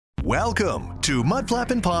Welcome to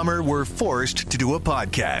Mudflap and Palmer Were Forced to Do a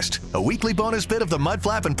Podcast, a weekly bonus bit of the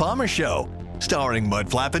Mudflap and Palmer Show, starring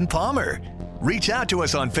Mudflap and Palmer. Reach out to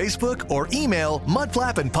us on Facebook or email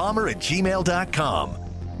mudflapandpalmer@gmail.com.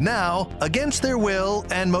 Now, against their will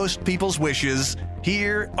and most people's wishes,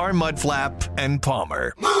 here are Mudflap and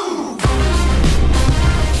Palmer. Move!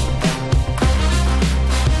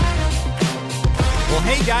 Well,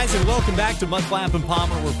 hey guys, and welcome back to Mudflap and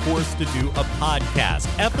Palmer Were Forced to Do a Podcast,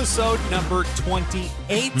 episode number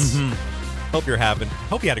 28. Hope you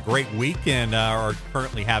had a great week and are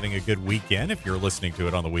currently having a good weekend if you're listening to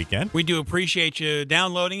it on the weekend. We do appreciate you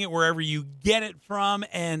downloading it wherever you get it from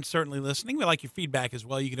and certainly listening. We like your feedback as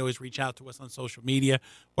well. You can always reach out to us on social media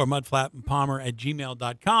or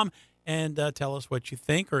mudflapandpalmer@gmail.com and tell us what you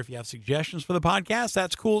think, or if you have suggestions for the podcast,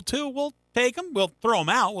 that's cool too. We'll take them. We'll throw them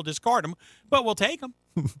out. We'll discard them, but we'll take them.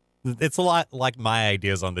 It's a lot like my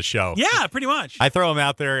ideas on the show. Yeah, pretty much. I throw them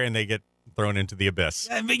out there and they get thrown into the abyss.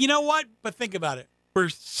 But you know what? But think about it. We're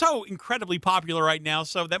so incredibly popular right now,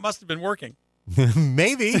 so that must have been working.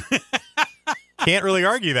 Maybe. Can't really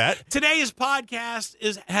argue that. Today's podcast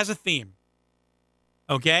has a theme.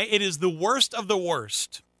 Okay? It is the worst of the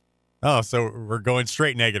worst. Oh, so we're going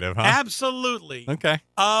straight negative, huh? Absolutely. Okay.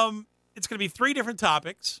 It's going to be 3 different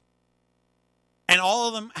topics, and all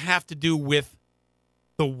of them have to do with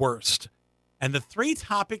the worst. And the 3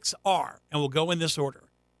 topics are, and we'll go in this order,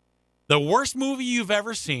 the worst movie you've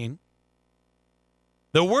ever seen,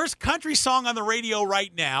 the worst country song on the radio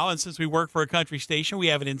right now, and since we work for a country station, we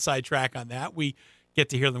have an inside track on that. We get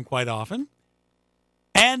to hear them quite often.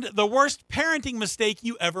 And the worst parenting mistake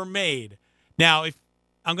you ever made. Now, if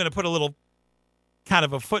I'm going to put a little kind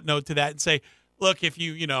of a footnote to that and say, look, if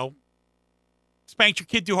you spanked your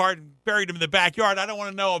kid too hard and buried him in the backyard, I don't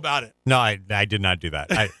want to know about it. No, I did not do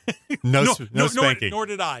that. No spanking. Nor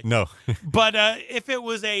did I. No. But if it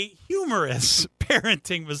was a humorous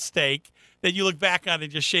parenting mistake that you look back on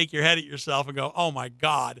and just shake your head at yourself and go, oh, my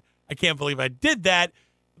God, I can't believe I did that,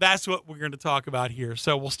 that's what we're going to talk about here.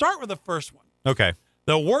 So we'll start with the first one. Okay.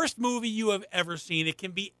 The worst movie you have ever seen. It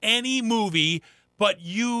can be any movie, but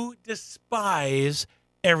you despise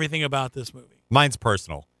everything about this movie. Mine's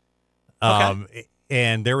personal. Okay.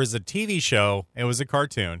 And there was a TV show, it was a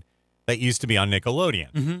cartoon, that used to be on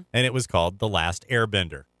Nickelodeon, and it was called The Last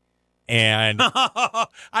Airbender. And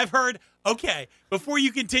I've heard, okay, before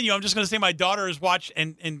you continue, I'm just going to say my daughter has watched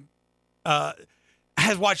and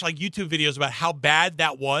has watched like YouTube videos about how bad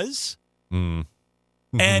that was. And,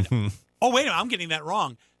 oh, wait a minute, I'm getting that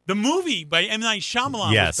wrong. The movie by M. Night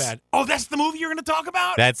Shyamalan was bad. Oh, that's the movie you're going to talk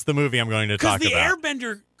about? That's the movie I'm going to talk about. Because the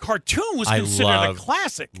Airbender cartoon was considered a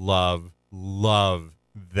classic. Love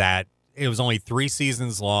that. It was only 3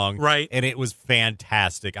 seasons long. Right. And it was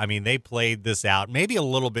fantastic. I mean, they played this out maybe a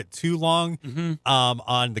little bit too long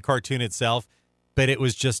on the cartoon itself, but it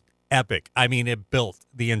was just epic. I mean, it built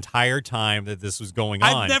the entire time that this was going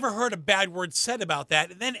on. I've never heard a bad word said about that.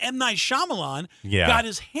 And then M. Night Shyamalan got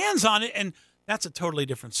his hands on it, and that's a totally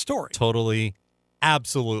different story. Totally,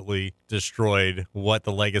 absolutely destroyed what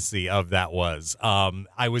the legacy of that was.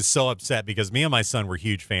 I was so upset because me and my son were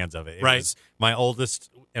huge fans of it. It was, my oldest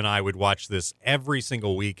and I would watch this every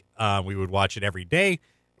single week. We would watch it every day,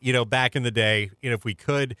 back in the day, if we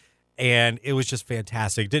could. And it was just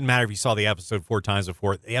fantastic. It didn't matter if you saw the episode 4 times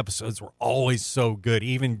before. The episodes were always so good.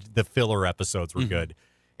 Even the filler episodes were good.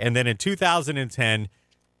 And then in 2010,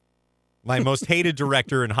 my most hated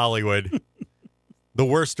director in Hollywood, the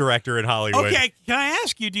worst director in Hollywood. Okay, can I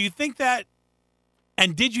ask you, do you think that,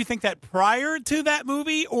 and did you think that prior to that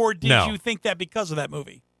movie, or did you think that because of that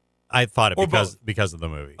movie? I thought it because of the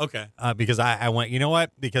movie. Okay. Because I went, you know what?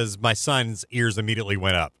 Because my son's ears immediately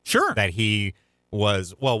went up. Sure. That he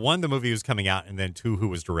was, well, 1, the movie was coming out, and then 2, who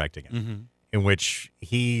was directing it, in which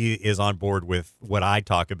he is on board with what I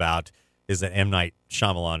talk about is that M. Night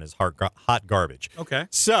Shyamalan is hot garbage. Okay.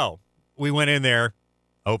 So we went in there,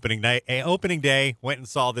 opening day, went and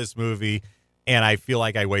saw this movie, and I feel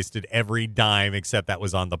like I wasted every dime except that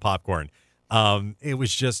was on the popcorn. It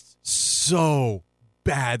was just so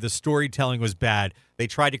bad. The storytelling was bad. They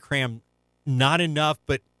tried to cram not enough,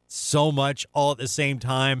 but so much all at the same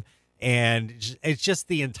time. And it's just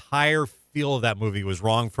the entire feel of that movie was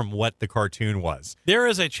wrong from what the cartoon was. There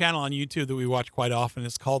is a channel on YouTube that we watch quite often.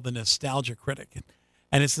 It's called The Nostalgia Critic.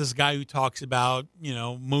 And it's this guy who talks about,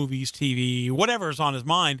 movies, TV, whatever's on his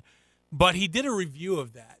mind. But he did a review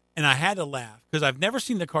of that. And I had to laugh because I've never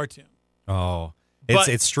seen the cartoon. Oh,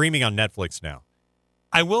 it's streaming on Netflix now.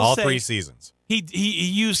 I will all say 3 seasons. He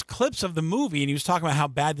used clips of the movie, and he was talking about how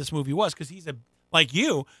bad this movie was because he's like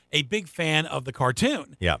you, a big fan of the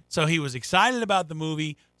cartoon. Yeah. So he was excited about the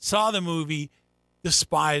movie, saw the movie,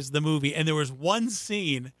 despise the movie. And there was one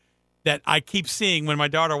scene that I keep seeing when my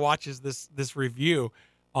daughter watches this review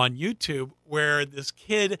on YouTube, where this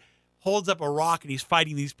kid holds up a rock and he's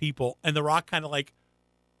fighting these people, and the rock kind of like,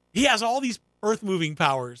 he has all these earth-moving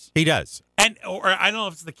powers. He does. Or I don't know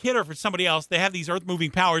if it's the kid or if it's somebody else. They have these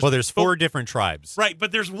earth-moving powers. Well, there's 4 different tribes. Right,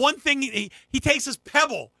 but there's one thing. He takes his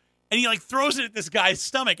pebble and he like throws it at this guy's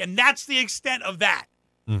stomach, and that's the extent of that.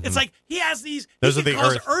 Mm-hmm. It's like he has these. Those are the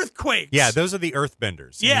earthquakes. Yeah, those are the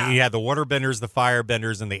earthbenders. Yeah, you had the waterbenders, the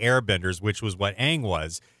firebenders, and the airbenders, which was what Aang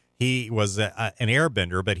was. He was an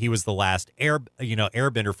airbender, but he was the last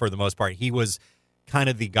airbender for the most part. He was kind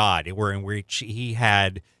of the god, in which he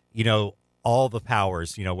had all the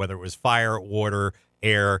powers. Whether it was fire, water,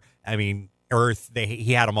 air. I mean, earth.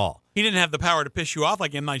 He had them all. He didn't have the power to piss you off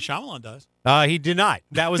like M. Night Shyamalan does. He did not.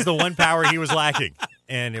 That was the one power he was lacking,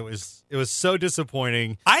 and it was so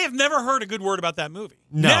disappointing. I have never heard a good word about that movie.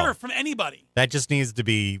 No. Never, from anybody. That just needs to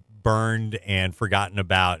be burned and forgotten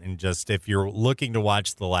about. And just, if you're looking to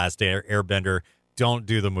watch The Last Airbender, don't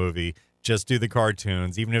do the movie. Just do the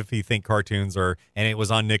cartoons, even if you think cartoons are. And it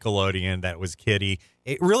was on Nickelodeon. That was kiddie.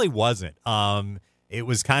 It really wasn't. It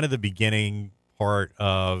was kind of the beginning part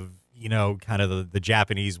of kind of the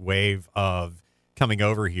Japanese wave of coming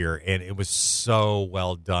over here, and it was so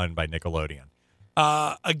well done by Nickelodeon.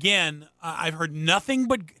 Again, I've heard nothing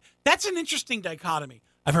but. That's an interesting dichotomy.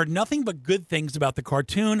 I've heard nothing but good things about the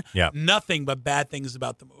cartoon. Yeah. Nothing but bad things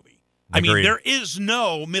about the movie. Agreed. I mean, there is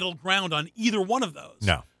no middle ground on either one of those.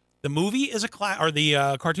 No. The movie is the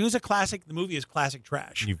cartoon is a classic. The movie is classic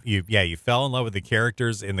trash. You fell in love with the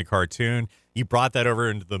characters in the cartoon. You brought that over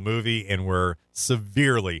into the movie and were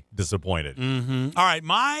severely disappointed. Mm-hmm. All right,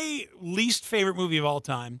 my least favorite movie of all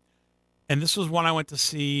time, and this was one I went to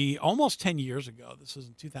see almost 10 years ago. This was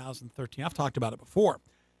in 2013. I've talked about it before.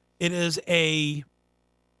 It is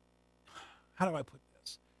how do I put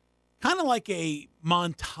this? Kind of like a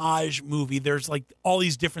montage movie. There's like all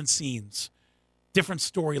these different scenes, different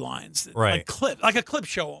storylines, right? Like a clip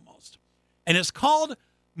show almost. And it's called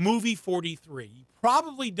Movie 43. You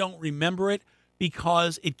probably don't remember it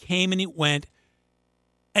because it came and it went.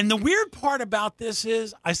 And the weird part about this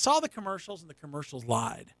is I saw the commercials and the commercials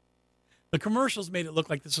lied. The commercials made it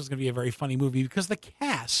look like this was going to be a very funny movie because the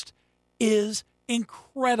cast is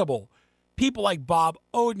incredible. People like Bob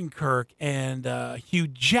Odenkirk and Hugh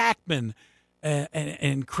Jackman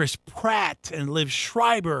and Chris Pratt and Liv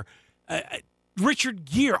Schreiber, Richard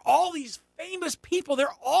Gere, all these famous people, they're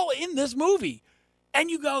all in this movie. And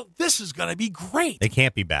you go, this is going to be great. They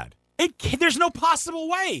can't be bad. There's no possible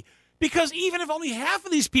way. Because even if only half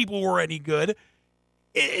of these people were any good,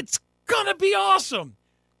 it's going to be awesome.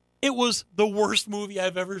 It was the worst movie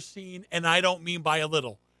I've ever seen, and I don't mean by a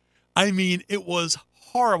little. I mean, it was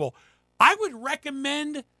horrible. I would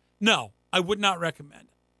recommend, no, I would not recommend.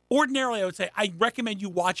 Ordinarily, I would say, I recommend you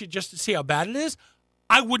watch it just to see how bad it is.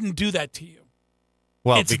 I wouldn't do that to you.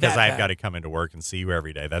 Well, It's because that I've bad. got to come into work and see you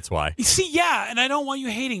every day. That's why. See, yeah, and I don't want you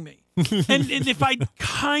hating me. and if I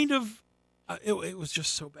kind of, it was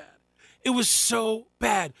just so bad. It was so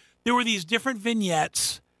bad. There were these different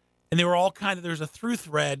vignettes, and they were all kind of, there's a through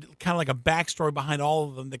thread, kind of like a backstory behind all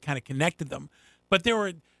of them that kind of connected them. But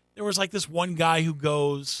there was like this one guy who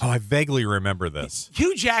goes. Oh, I vaguely remember this.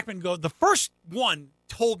 Hugh Jackman the first one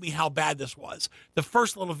told me how bad this was. The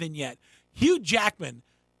first little vignette. Hugh Jackman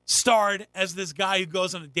starred as this guy who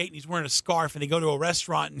goes on a date and he's wearing a scarf, and they go to a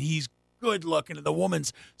restaurant and he's good looking and the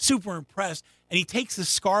woman's super impressed, and he takes the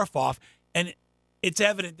scarf off and it's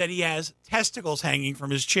evident that he has testicles hanging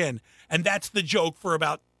from his chin. And that's the joke for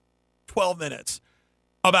about 12 minutes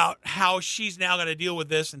about how she's now going to deal with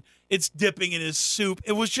this, and it's dipping in his soup.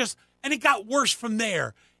 It was just, and it got worse from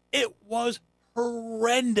there. It was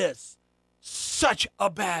horrendous. Such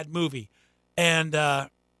a bad movie. And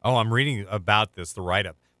I'm reading about this, the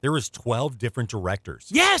write-up. There was 12 different directors.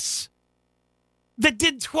 yes, that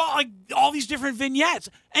did 12, like all these different vignettes,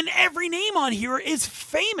 and every name on here is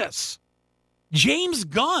famous. James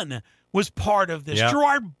Gunn was part of this. Yep.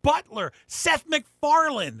 Gerard Butler, Seth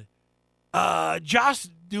MacFarlane, Josh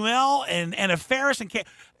Duhamel, and Anna Faris,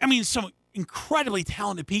 and some incredibly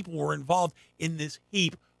talented people were involved in this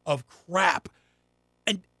heap of crap.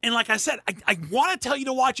 And like I said, I want to tell you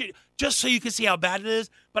to watch it just so you can see how bad it is,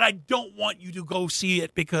 but I don't want you to go see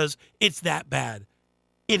it because it's that bad.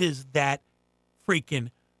 It is that freaking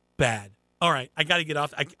bad. All right, I got to get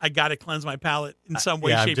off. I got to cleanse my palate in some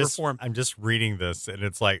way, shape, or form. I'm just reading this, and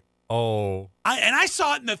it's like, I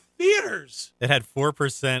saw it in the theaters. It had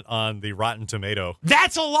 4% on the Rotten Tomato.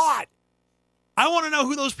 That's a lot. I want to know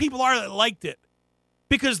who those people are that liked it,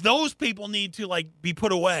 because those people need to be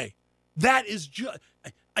put away. That is just.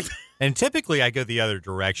 And typically, I go the other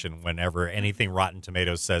direction whenever anything Rotten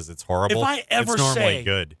Tomatoes says it's horrible. It's normally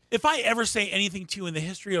good. If I ever say anything to you in the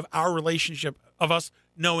history of our relationship, of us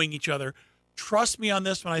knowing each other, trust me on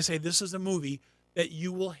this when I say this is a movie that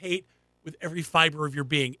you will hate with every fiber of your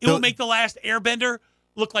being. It will make The Last Airbender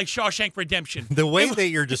look like Shawshank Redemption. The way that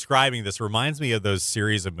you're describing this reminds me of those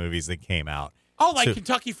series of movies that came out. Oh, like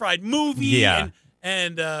Kentucky Fried Movie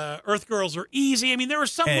and Earth Girls Are Easy. I mean, there were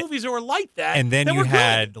some movies that were like that. And then that you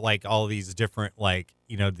had like all these different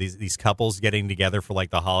these couples getting together for like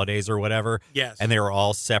the holidays or whatever. Yes. And they were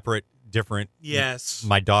all separate, different. Yes.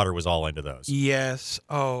 My daughter was all into those. Yes.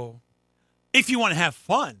 Oh. If you want to have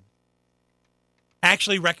fun,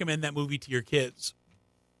 actually recommend that movie to your kids.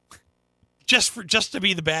 Just to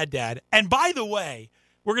be the bad dad. And by the way,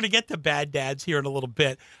 we're going to get to bad dads here in a little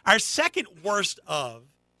bit. Our second worst of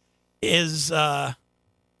is the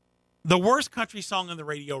worst country song on the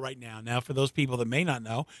radio right now. Now, for those people that may not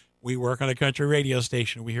know, we work on a country radio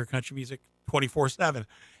station. We hear country music 24/7,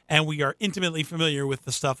 and we are intimately familiar with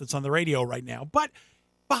the stuff that's on the radio right now. But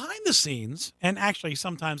behind the scenes, and actually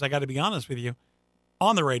sometimes I got to be honest with you,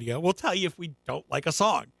 on the radio, we'll tell you if we don't like a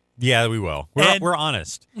song. Yeah, we will. We're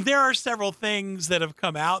honest. There are several things that have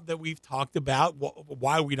come out that we've talked about,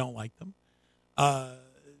 why we don't like them.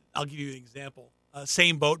 I'll give you an example.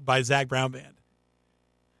 Same Boat by Zach Brown Band.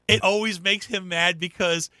 It always makes him mad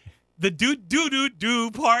because the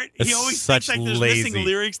do part, he always thinks like there's missing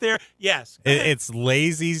lyrics there. Yes. It's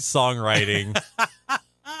lazy songwriting,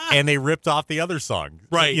 and they ripped off the other song.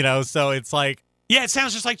 Right. So it's like. Yeah, it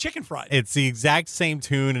sounds just like Chicken Fried. It's the exact same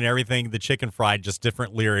tune and everything, the Chicken Fried, just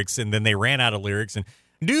different lyrics, and then they ran out of lyrics and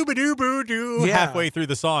doo-ba-doo-boo-doo halfway through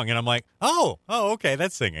the song, and I'm like, oh, okay,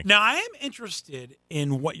 that's singing. Now, I am interested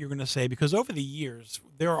in what you're going to say, because over the years,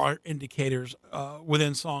 there are indicators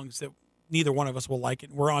within songs that neither one of us will like it,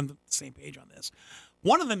 and we're on the same page on this.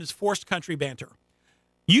 One of them is forced country banter.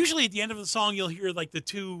 Usually at the end of the song, you'll hear like the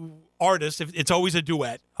two artists. It's always a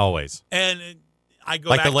duet. Always. And I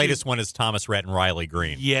go like back the latest one is Thomas Rhett and Riley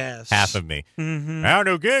Green. Yes. Half of Me. Mm-hmm. I don't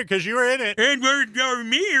know good because you were in it. And we're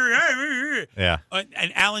me. Yeah.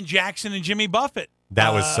 And Alan Jackson and Jimmy Buffett.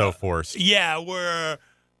 That was so forced. Yeah, we're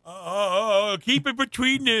keep it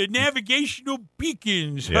between the navigational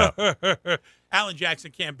beacons. Yeah. Alan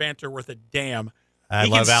Jackson can't banter worth a damn. I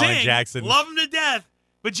love Alan Jackson. Love him to death.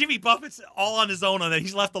 But Jimmy Buffett's all on his own on that.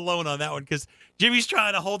 He's left alone on that one because Jimmy's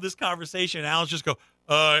trying to hold this conversation. And Alan's just go,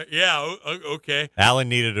 yeah, okay. Alan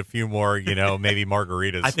needed a few more, maybe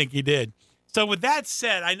margaritas. I think he did. So with that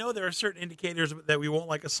said, I know there are certain indicators that we won't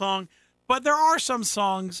like a song, but there are some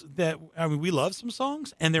songs that, we love some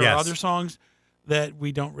songs, and there are other songs that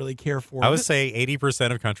we don't really care for. I would say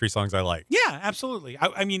 80% of country songs I like. Yeah, absolutely.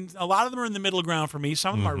 I mean, a lot of them are in the middle ground for me.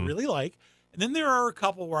 Some of them I really like. And then there are a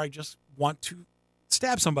couple where I just want to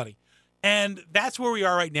stab somebody. And that's where we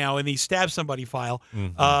are right now in the Stab Somebody file.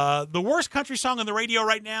 Mm-hmm. The worst country song on the radio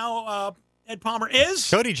right now, Ed Palmer, is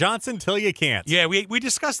Cody Johnson, Till You Can't. Yeah, we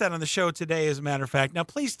discussed that on the show today, as a matter of fact. Now,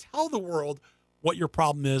 please tell the world what your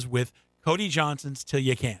problem is with Cody Johnson's Till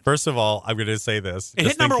You Can't. First of all, I'm going to say this. It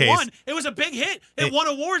hit number one. It was a big hit. It won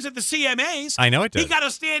awards at the CMAs. I know it did. He got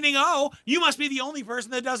a standing O. You must be the only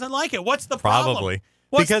person that doesn't like it. What's the problem? Probably.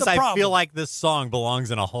 Because I feel like this song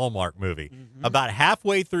belongs in a Hallmark movie. Mm-hmm. About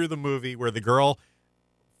halfway through the movie where the girl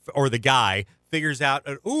or the guy figures out,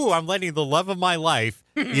 I'm letting the love of my life,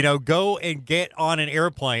 go and get on an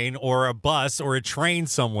airplane or a bus or a train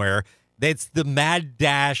somewhere. That's the mad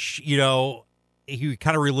dash, he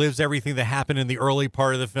kind of relives everything that happened in the early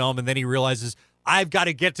part of the film, and then he realizes, I've got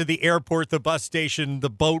to get to the airport, the bus station, the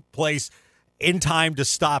boat place, in time to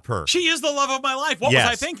stop her. She is the love of my life. What was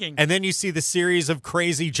I thinking? And then you see the series of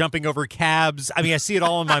crazy jumping over cabs. I mean, I see it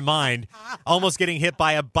all in my mind. Almost getting hit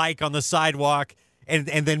by a bike on the sidewalk, and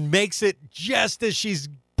then makes it just as she's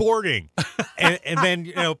boarding. and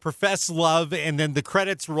then, profess love, and then the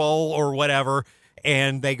credits roll or whatever,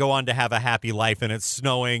 and they go on to have a happy life, and it's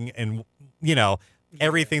snowing, and,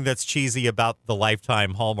 everything that's cheesy about the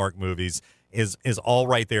Lifetime Hallmark movies is all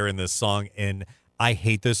right there in this song, and I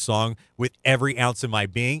hate this song with every ounce of my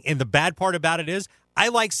being. And the bad part about it is I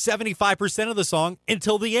like 75% of the song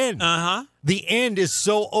until the end. Uh-huh. The end is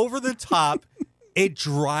so over the top, it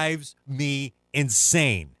drives me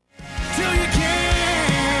insane. Till you can.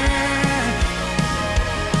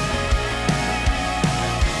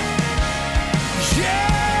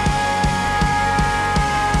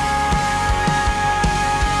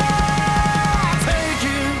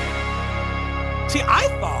 See,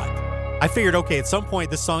 I figured, okay, at some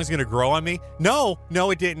point this song's going to grow on me. No,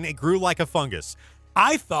 it didn't. It grew like a fungus.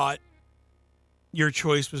 I thought your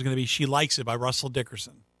choice was going to be She Likes It by Russell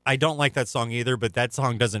Dickerson. I don't like that song either, but that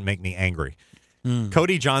song doesn't make me angry.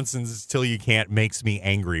 Cody Johnson's Till You Can't makes me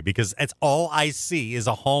angry because that's all I see is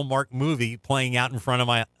a Hallmark movie playing out in front of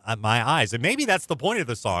my eyes. And maybe that's the point of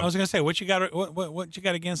the song. I was going to say, what you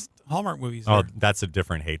got against Hallmark movies? Oh, that's a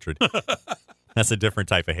different hatred. That's a different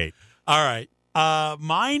type of hate. All right.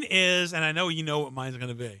 Mine is, and I know you know what mine's going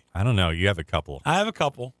to be. I don't know. You have a couple. I have a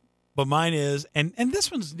couple, but mine is, and this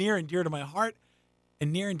one's near and dear to my heart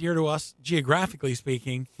and near and dear to us, geographically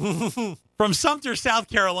speaking. From Sumter, South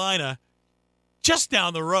Carolina, just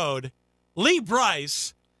down the road, Lee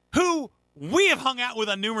Brice, who we have hung out with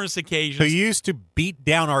on numerous occasions. Who used to beat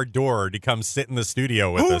down our door to come sit in the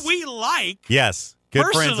studio with us. Who we like. Yes. Good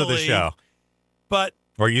friends of the show. But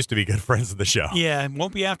or used to be good friends of the show. Yeah,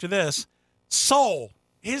 won't be after this. Soul,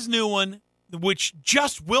 his new one, which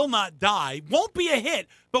just will not die, won't be a hit,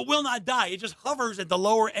 but will not die. It just hovers at the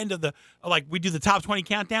lower end of the, like we do the top 20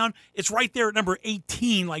 countdown. It's right there at number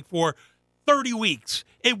 18, like for 30 weeks.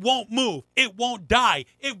 It won't move. It won't die.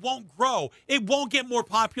 It won't grow. It won't get more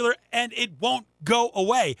popular, and it won't go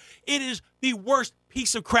away. It is the worst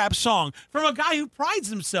piece of crap song from a guy who prides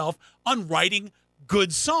himself on writing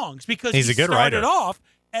good songs because he's a good started writer. Off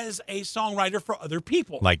as a songwriter for other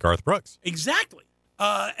people. Like Garth Brooks. Exactly.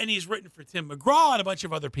 And he's written for Tim McGraw and a bunch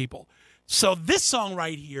of other people. So this song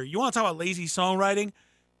right here, you want to talk about lazy songwriting?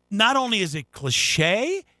 Not only is it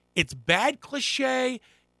cliche, it's bad cliche,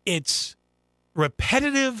 it's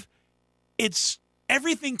repetitive, it's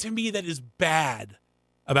everything to me that is bad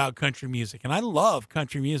about country music. And I love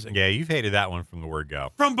country music. Yeah, you've hated that one from the word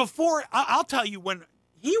go. From before, I'll tell you, when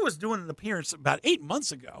he was doing an appearance about 8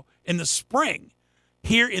 months ago in the spring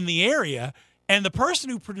here in the area, and the person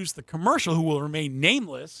who produced the commercial, who will remain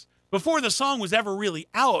nameless, before the song was ever really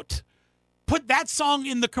out, put that song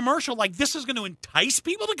in the commercial like this is going to entice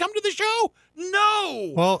people to come to the show?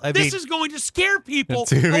 No. Well, this is going to scare people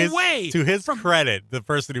away. To his credit, the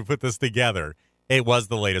person who put this together, it was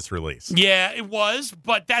the latest release. Yeah, it was,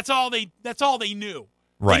 but that's all they knew.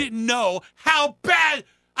 Right. They didn't know how bad.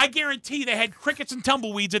 I guarantee they had crickets and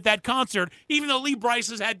tumbleweeds at that concert, even though Lee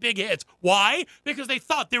Brice's had big hits. Why? Because they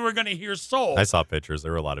thought they were going to hear Soul. I saw pictures.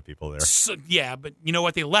 There were a lot of people there. So, yeah, but you know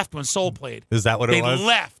what? They left when Soul played. Is that what it was? They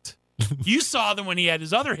left. You saw them when he had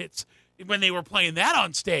his other hits, when they were playing that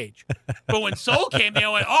on stage. But when Soul came, they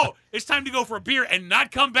went, oh, it's time to go for a beer and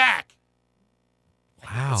not come back.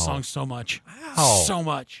 Wow. That song so much. Wow. So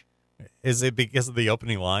much. Is it because of the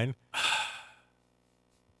opening line?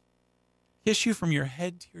 Kiss you from your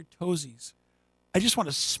head to your toesies. I just want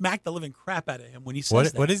to smack the living crap out of him when he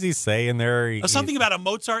says that. What does he say in there? Something about a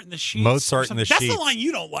Mozart in the Sheets. Mozart in the That's Sheets. the line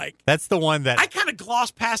you don't like. That's the one that I kind of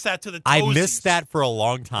glossed past that to the toesies. I missed that for a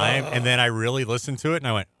long time, and then I really listened to it, and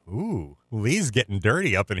I went, ooh, Lee's getting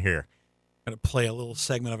dirty up in here. I'm going to play a little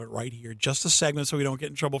segment of it right here. Just a segment so we don't get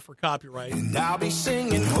in trouble for copyright. And I'll be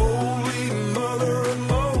singing Holy Mother of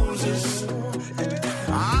Moses.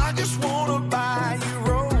 I just want to buy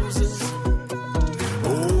you roses.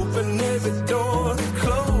 Open every door that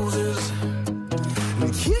closes.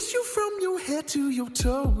 And kiss you from your head to your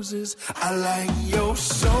toes. I like your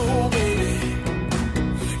soul, baby.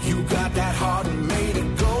 You got that heart and made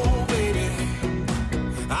it go, baby.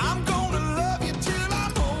 I'm gonna love you till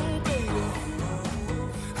I'm old, baby.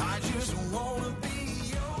 I just wanna be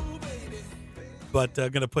your baby. But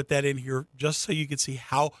I'm going to put that in here just so you can see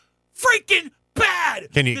how freaking bad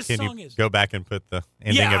this song is. Go back and put the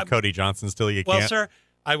ending of Cody Johnson's Till You Can't? Well, sir,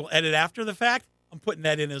 I will edit after the fact. I'm putting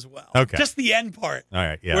that in as well. Okay. Just the end part. All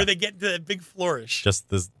right, yeah. Where they get to that big flourish. Just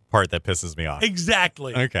the part that pisses me off.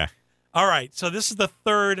 Exactly. Okay. All right. So this is the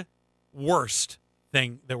third worst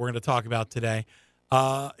thing that we're going to talk about today.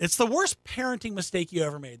 It's the worst parenting mistake you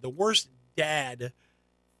ever made. The worst dad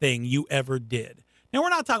thing you ever did. Now, we're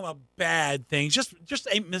not talking about bad things. Just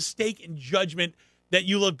a mistake in judgment that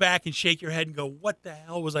you look back and shake your head and go, what the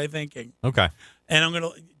hell was I thinking? Okay. And I'm going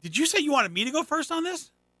to – did you say you wanted me to go first on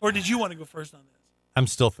this? Or did you want to go first on this? I'm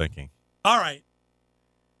still thinking. All right.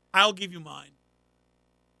 I'll give you mine.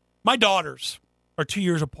 My daughters are 2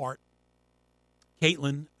 years apart.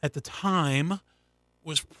 Caitlin, at the time,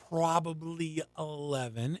 was probably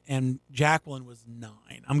 11, and Jacqueline was 9.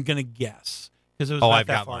 I'm going to guess. Because it was I've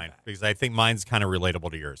got mine. Back. Because I think mine's kind of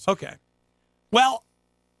relatable to yours. Okay. Well,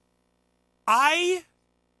 I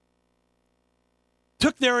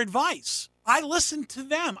took their advice. I listened to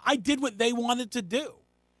them. I did what they wanted to do.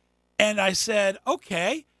 And I said,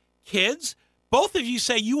 okay, kids, both of you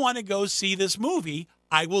say you want to go see this movie.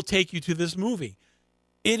 I will take you to this movie.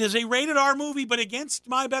 It is a rated R movie, but against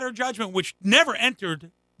my better judgment, which never entered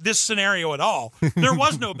this scenario at all. There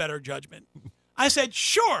was no better judgment. I said,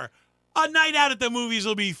 sure, a night out at the movies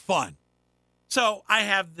will be fun. So I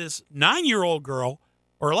have this 9-year-old girl,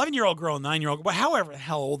 or 11-year-old girl and 9-year-old girl, however the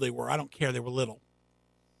hell old they were. I don't care. They were little.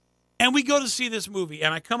 And we go to see this movie,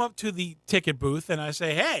 and I come up to the ticket booth, and I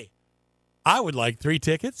say, hey, I would like 3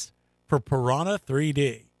 tickets for Piranha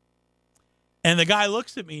 3D. And the guy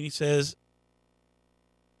looks at me, and he says,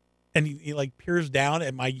 and he like peers down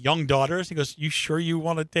at my young daughters. He goes, you sure you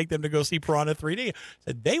want to take them to go see Piranha 3D? I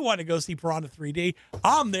said, they want to go see Piranha 3D.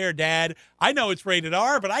 I'm their dad. I know it's rated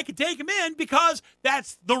R, but I can take them in because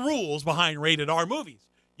that's the rules behind rated R movies.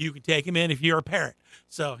 You can take them in if you're a parent.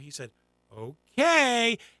 So he said,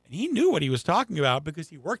 okay. And he knew what he was talking about because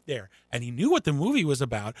he worked there. And he knew what the movie was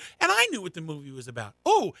about. And I knew what the movie was about.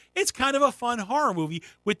 Oh, it's kind of a fun horror movie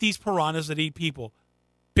with these piranhas that eat people.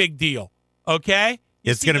 Big deal. Okay?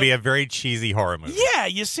 It's going to be a very cheesy horror movie. Yeah,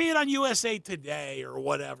 you see it on USA Today or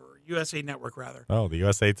whatever. USA Network, rather. Oh, the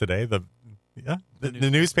USA Today? The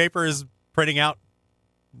newspaper is printing out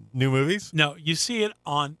new movies? No, you see it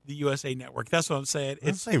on the USA Network. That's what I'm saying.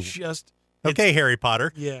 It's just... Okay, Harry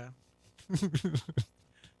Potter. Yeah.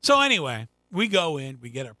 So anyway, we go in, we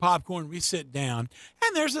get our popcorn, we sit down,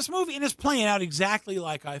 and there's this movie, and it's playing out exactly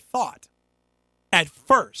like I thought at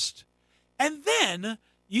first. And then...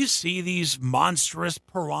 you see these monstrous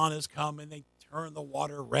piranhas come and they turn the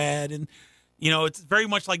water red. And, it's very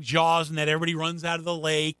much like Jaws in that everybody runs out of the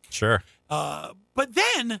lake. Sure. But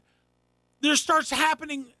then there starts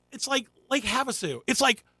happening. It's like Lake Havasu. It's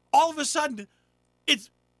like all of a sudden it's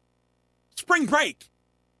spring break.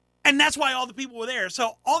 And that's why all the people were there.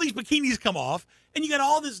 So all these bikinis come off and you got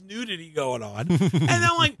all this nudity going on. And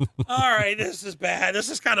I'm like, all right, this is bad. This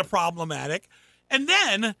is kind of problematic. And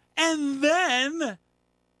then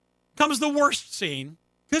comes the worst scene,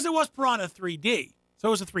 because it was Piranha 3D, so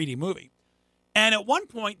it was a 3D movie. And at one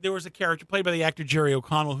point, there was a character played by the actor Jerry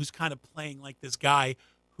O'Connell who's kind of playing like this guy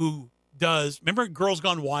who does, remember Girls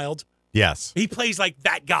Gone Wild? Yes. He plays like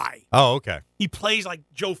that guy. Oh, okay. He plays like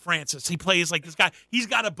Joe Francis. He plays like this guy. He's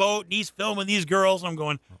got a boat, and he's filming these girls, and I'm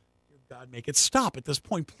going, dear God, make it stop at this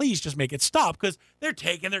point. Please just make it stop, because they're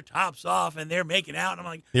taking their tops off, and they're making out, and I'm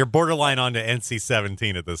like... You're borderline on to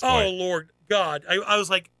NC-17 at this point. Oh, Lord God. I was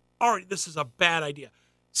like... all right, this is a bad idea.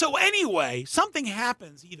 So anyway, something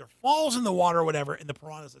happens, either falls in the water or whatever, and the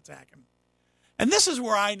piranhas attack him. And this is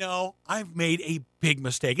where I know I've made a big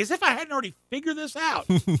mistake, as if I hadn't already figured this out.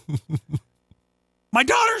 My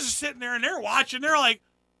daughters are sitting there, and they're watching. They're like,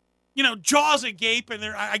 jaws agape, and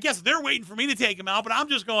I guess they're waiting for me to take them out, but I'm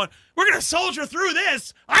just going, we're going to soldier through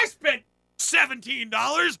this. I spent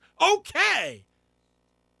 $17. Okay.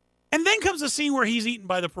 And then comes the scene where he's eaten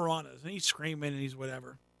by the piranhas, and he's screaming, and he's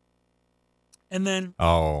whatever. And then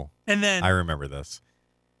I remember this.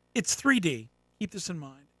 It's 3D. Keep this in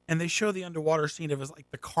mind. And they show the underwater scene of like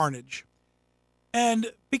the carnage.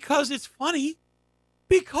 And because it's funny,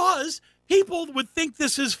 because people would think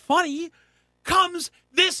this is funny, comes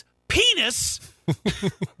this penis,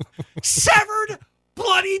 severed,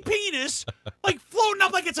 bloody penis, like floating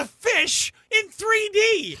up like it's a fish in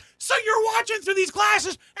 3D. So you're watching through these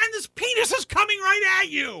glasses, and this penis is coming right at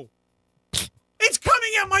you. It's coming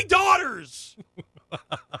at my daughters.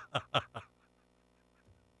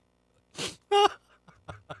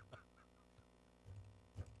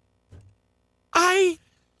 I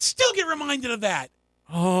still get reminded of that.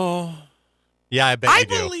 Oh. Yeah, I bet you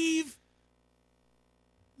do. I believe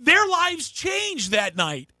their lives changed that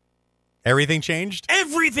night. Everything changed?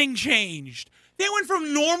 Everything changed. They went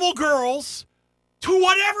from normal girls to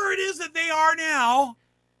whatever it is that they are now.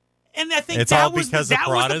 And I think that was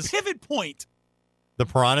the pivot point. The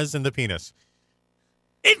piranhas and the penis.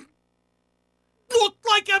 It looked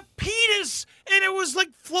like a penis, and it was like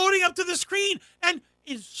floating up to the screen, and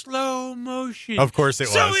in slow motion. Of course it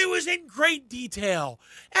was. So it was in great detail.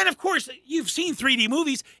 And of course, you've seen 3D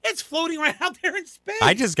movies. It's floating right out there in space.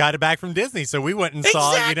 I just got it back from Disney, so we went and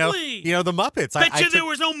saw, the Muppets. There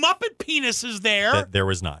was no Muppet penises there. There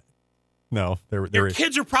was not. No, Your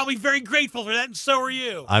kids are probably very grateful for that, and so are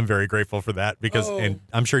you. I'm very grateful for that because, and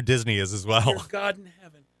I'm sure Disney is as well. Dear God in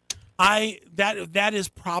heaven, that is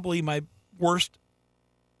probably my worst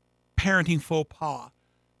parenting faux pas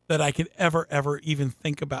that I could ever even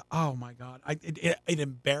think about. Oh my God, it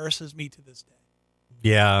embarrasses me to this day.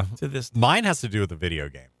 Yeah, to this day. Mine has to do with a video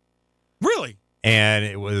game. Really? And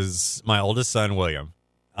it was my oldest son, William,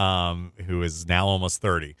 who is now almost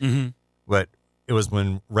 30. Mm-hmm. But it was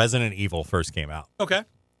when Resident Evil first came out. Okay.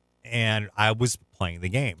 And I was playing the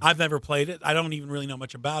game. I've never played it. I don't even really know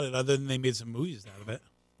much about it other than they made some movies out of it.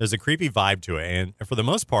 There's a creepy vibe to it. And for the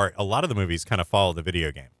most part, a lot of the movies kind of follow the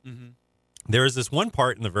video game. Mm-hmm. There is this one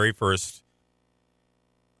part in the very first,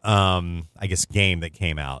 game that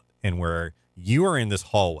came out and where you are in this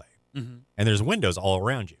hallway Mm-hmm. and there's windows all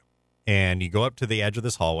around you. And you go up to the edge of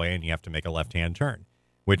this hallway, and you have to make a left-hand turn,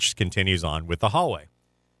 which continues on with the hallway.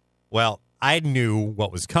 Well, I knew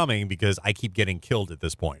what was coming because I keep getting killed at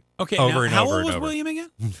this point. Okay, over now, and how over old and was over. William again?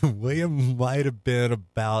 William might have been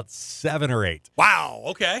about 7 or 8. Wow,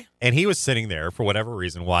 okay. And he was sitting there, for whatever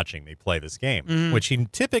reason, watching me play this game, which he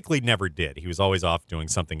typically never did. He was always off doing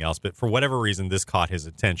something else. But for whatever reason, this caught his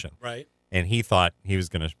attention. Right. And he thought he was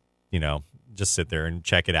going to, just sit there and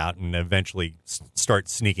check it out and eventually start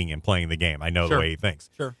sneaking and playing the game. I know Sure. the way he thinks.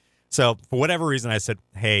 Sure. So for whatever reason, I said,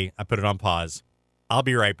 hey, I put it on pause. I'll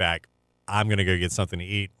be right back. I'm going to go get something to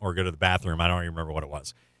eat or go to the bathroom. I don't even remember what it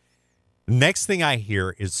was. Next thing I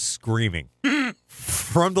hear is screaming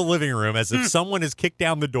from the living room as if someone has kicked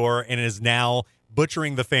down the door and is now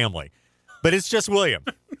butchering the family. But it's just William.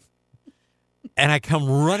 And I come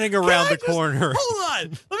running around the corner. Hold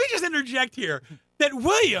on. Let me just interject here that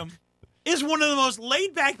William is one of the most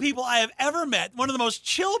laid-back people I have ever met, one of the most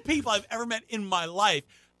chill people I've ever met in my life.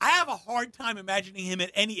 I have a hard time imagining him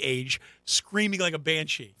at any age screaming like a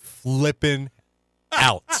banshee. Flipping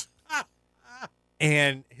out.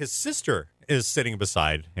 And his sister is sitting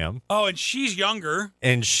beside him, Oh, and she's younger.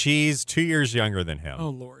 and she's 2 years younger than him, Oh,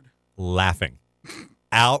 Lord. laughing,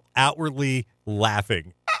 outwardly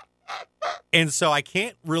laughing. And so I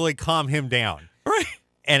can't really calm him down. Right.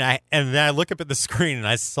 And then I look up at the screen and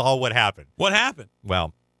I saw what happened. What happened?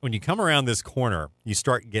 Well, when you come around this corner, you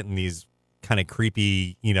start getting these kind of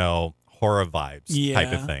creepy, horror vibes type Yeah.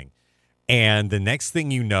 of thing. And the next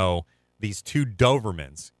thing you know, these 2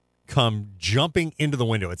 Dobermans come jumping into the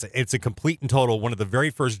window. It's a complete and total one of the very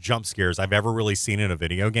first jump scares I've ever really seen in a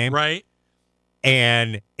video game. Right.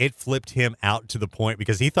 And it flipped him out to the point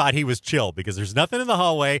because he thought he was chill because there's nothing in the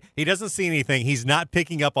hallway. He doesn't see anything. He's not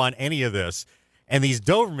picking up on any of this. And these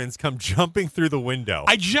Dobermans come jumping through the window.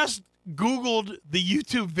 I just Googled the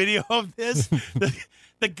YouTube video of this.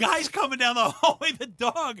 The guy's coming down the hallway, the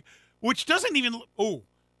dog, which doesn't even.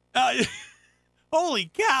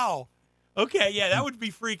 Holy cow. Okay, yeah, that would be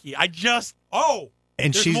freaky. And there's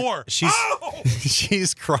more.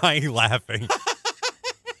 She's crying, laughing.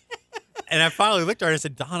 And I finally looked at her and I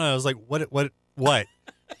said, Donna, I was like, what?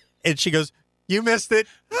 And she goes, you missed it.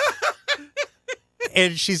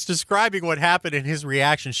 And she's describing what happened in his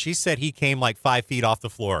reaction. She said he came like 5 feet off the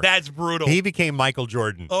floor. That's brutal. He became Michael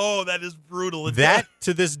Jordan. Oh, that is brutal. That,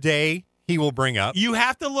 to this day, he will bring up. You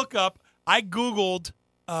have to look up. I Googled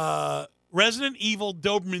Resident Evil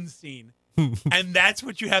Doberman scene, and that's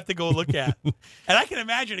what you have to go look at. And I can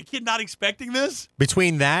imagine a kid not expecting this.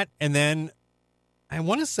 Between that and then, I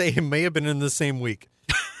want to say it may have been in the same week.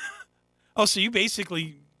 Oh, so you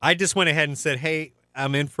basically. I just went ahead and said, hey,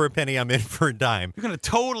 I'm in for a penny, I'm in for a dime. You're going to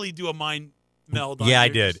totally do a mind meld on Yeah, I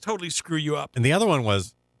you. did. Just totally screw you up. And the other one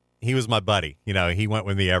was, he was my buddy. He went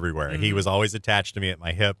with me everywhere. Mm-hmm. He was always attached to me at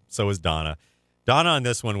my hip. So was Donna. Donna on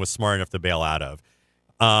this one was smart enough to bail out of.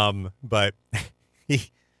 But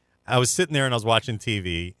I was sitting there and I was watching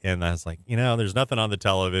TV and I was like, there's nothing on the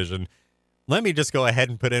television. Let me just go ahead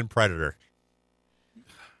and put in Predator.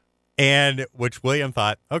 And which William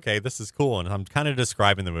thought, okay, this is cool. And I'm kind of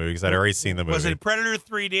describing the movie because I'd already seen the movie. Was it Predator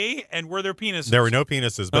 3D, and were there penises? There were no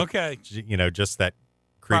penises, but, Okay. Just that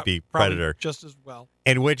creepy Probably Predator. just as well.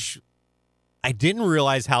 And which I didn't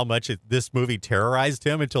realize how much this movie terrorized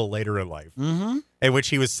him until later in life. Mm-hmm. In which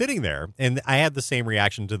he was sitting there, and I had the same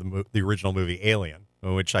reaction to the original movie Alien,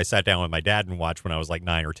 which I sat down with my dad and watched when I was like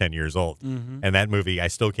 9 or 10 years old. Mm-hmm. And that movie I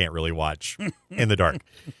still can't really watch in the dark.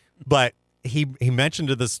 But he mentioned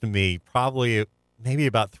this to me probably maybe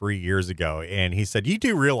about 3 years ago, and he said, you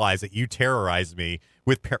do realize that you terrorized me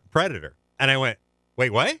with Predator. And I went,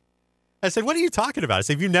 wait, what? I said, what are you talking about? I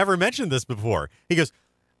said, you've never mentioned this before. He goes,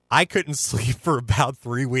 I couldn't sleep for about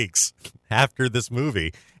 3 weeks after this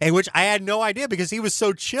movie, and which I had no idea because he was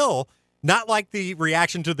so chill, not like the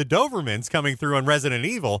reaction to the Dobermans coming through on Resident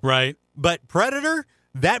Evil. Right. But Predator,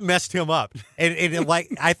 that messed him up. And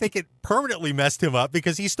I think it permanently messed him up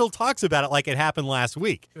because he still talks about it like it happened last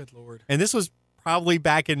week. Good Lord. And this was probably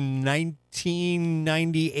back in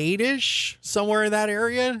 1998-ish, somewhere in that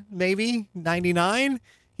area, maybe 99.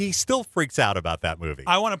 He still freaks out about that movie.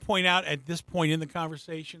 I want to point out at this point in the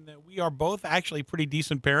conversation that we are both actually pretty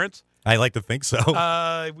decent parents. I like to think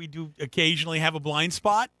so. We do occasionally have a blind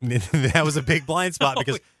spot. That was a big blind spot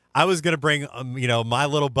because I was going to bring, my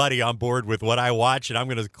little buddy on board with what I watch, and I'm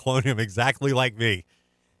going to clone him exactly like me.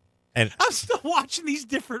 And I'm still watching these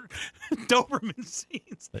different Doberman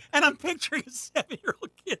scenes, and I'm picturing a 7-year-old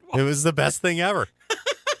kid. it was the best thing ever.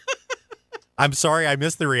 I'm sorry I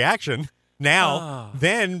missed the reaction. Now,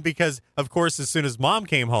 then, because, of course, as soon as Mom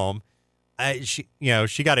came home,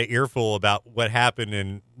 she got an earful about what happened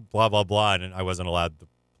and blah, blah, blah. And I wasn't allowed to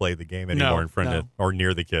play the game anymore in front of or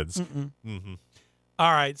near the kids. Mm-hmm.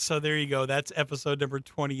 All right. So there you go. That's episode number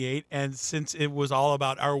 28. And since it was all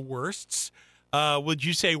about our worsts, would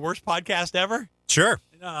you say worst podcast ever? Sure.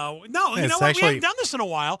 No. You know what? We haven't done this in a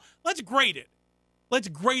while. Let's grade it. Let's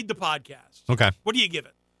grade the podcast. Okay. What do you give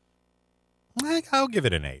it? I'll give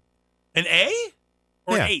it an 8. An A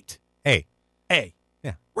or an 8? A. A.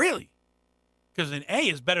 Yeah. Really? Because an A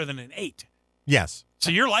is better than an 8. Yes. So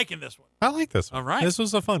you're liking this one. I like this one. All right. This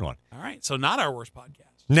was a fun one. All right. So not our worst podcast.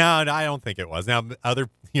 No, I don't think it was. Now,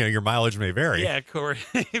 your mileage may vary. Yeah, of course.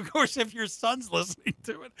 Of course, if your son's listening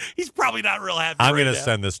to it, he's probably not real happy. I'm going to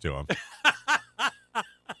send this to him.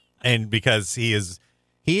 And because he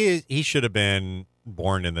should have been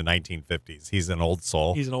born in the 1950s. He's an old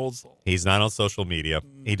soul. He's not on social media.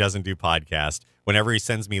 He doesn't do podcasts. Whenever he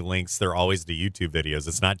sends me links, they're always to YouTube videos.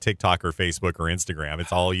 It's not TikTok or Facebook or Instagram.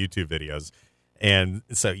 It's all YouTube videos. And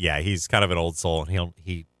so, yeah, he's kind of an old soul, and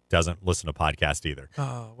he doesn't listen to podcasts either.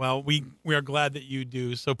 Oh, well, we are glad that you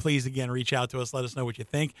do. So please, again, reach out to us. Let us know what you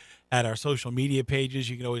think at our social media pages.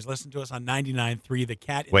 You can always listen to us on 99.3 The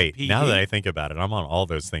Cat. Wait, the PD. Now that I think about it, I'm on all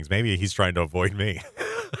those things. Maybe he's trying to avoid me.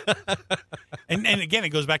 and again, it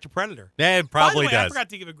goes back to Predator. Yeah, it probably By the way, does. I forgot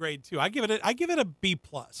to give a grade too. I give it a B+.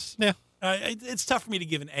 Yeah. It's tough for me to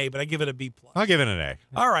give an A, but I give it a B+. I'll give it an A.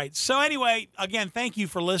 All right. So anyway, again, thank you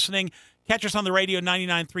for listening. Catch us on the radio,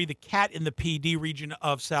 99.3 The Cat in the PD region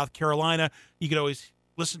of South Carolina. You can always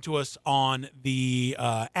listen to us on the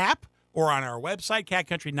app or on our website,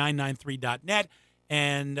 catcountry993.net.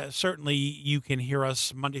 And certainly you can hear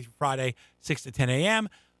us Monday through Friday, 6 to 10 a.m.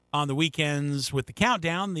 on the weekends with the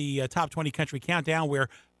countdown, the Top 20 Country Countdown, where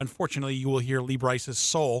unfortunately you will hear Lee Bryce's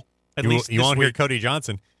Soul. You won't hear Cody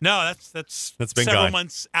Johnson. No, that's been several gone.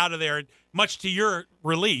 months out of there, much to your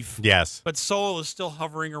relief. Yes. But Soul is still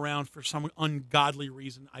hovering around for some ungodly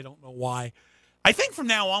reason. I don't know why. I think from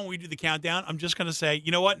now on, when we do the countdown, I'm just going to say,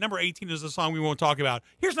 you know what? Number 18 is a song we won't talk about.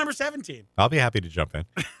 Here's number 17. I'll be happy to jump in.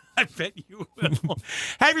 I bet you will.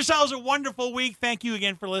 Have yourselves a wonderful week. Thank you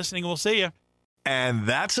again for listening. We'll see you. And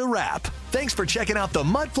that's a wrap. Thanks for checking out the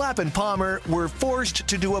Mudflap and Palmer We're Forced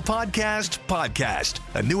to Do a podcast.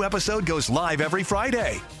 A new episode goes live every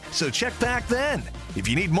Friday. So check back then. If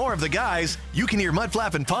you need more of the guys, you can hear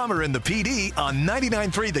Mudflap and Palmer and the PD on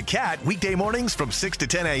 99.3 The Cat weekday mornings from 6 to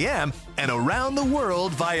 10 a.m. and around the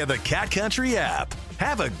world via the Cat Country app.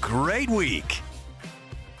 Have a great week.